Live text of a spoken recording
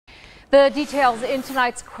The details in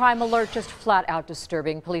tonight's crime alert just flat out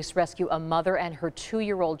disturbing. Police rescue a mother and her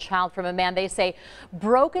 2-year-old child from a man they say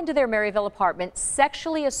broke into their Maryvale apartment,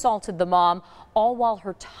 sexually assaulted the mom, all while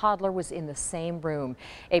her toddler was in the same room.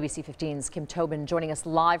 ABC 15's Kim Tobin joining us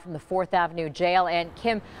live from the 4th Avenue jail. And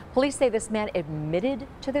Kim, police say this man admitted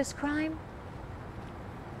to this crime.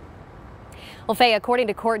 Well, Faye, according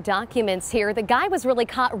to court documents here, the guy was really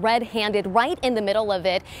caught red-handed right in the middle of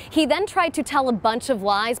it. He then tried to tell a bunch of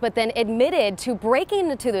lies, but then admitted to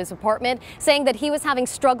breaking into this apartment, saying that he was having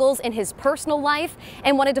struggles in his personal life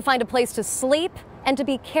and wanted to find a place to sleep and to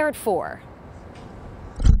be cared for.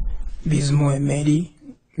 Bismo Mehdi,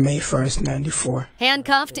 May 1st, 94.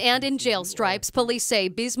 Handcuffed and in jail stripes, police say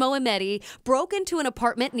Bismo Mehdi broke into an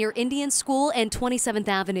apartment near Indian School and 27th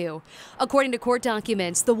Avenue. According to court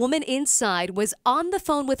documents, the woman inside was on the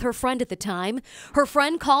phone with her friend at the time. Her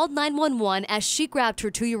friend called 911 as she grabbed her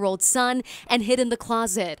 2-year-old son and hid in the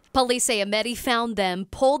closet. Police say Mehdi found them,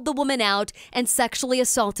 pulled the woman out, and sexually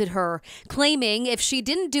assaulted her, claiming if she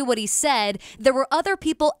didn't do what he said, there were other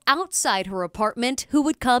people outside her apartment who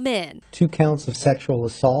would come in. 2 counts of sexual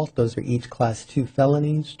assault. Those are each Class 2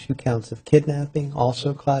 felonies. 2 counts of kidnapping,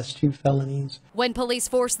 also Class 2 felonies. When police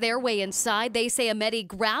forced their way inside, they say Mehdi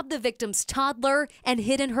grabbed the victim's toddler and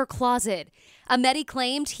hid in her closet. Mehdi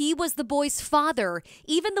claimed he was the boy's father,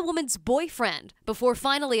 even the woman's boyfriend, before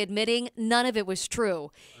finally admitting none of it was true.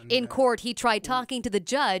 In court, he tried talking to the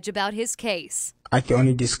judge about his case. I can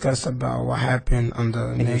only discuss about what happened on the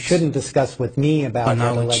And you shouldn't discuss with me about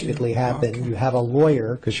what allegedly happened. Okay. You have a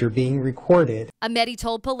lawyer because you're being recorded. Mehdi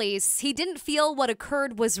told police he didn't feel what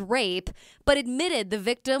occurred was rape, but admitted the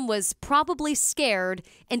victim was probably scared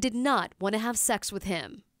and did not want to have sex with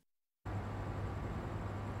him.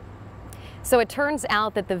 So it turns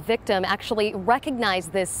out that the victim actually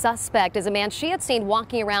recognized this suspect as a man she had seen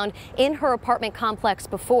walking around in her apartment complex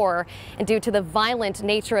before. And due to the violent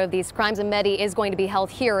nature of these crimes, Mehdi is going to be held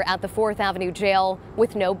here at the 4th Avenue jail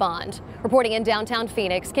with no bond. Reporting in downtown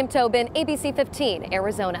Phoenix, Kim Tobin, ABC 15,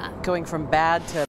 Arizona. Going from bad to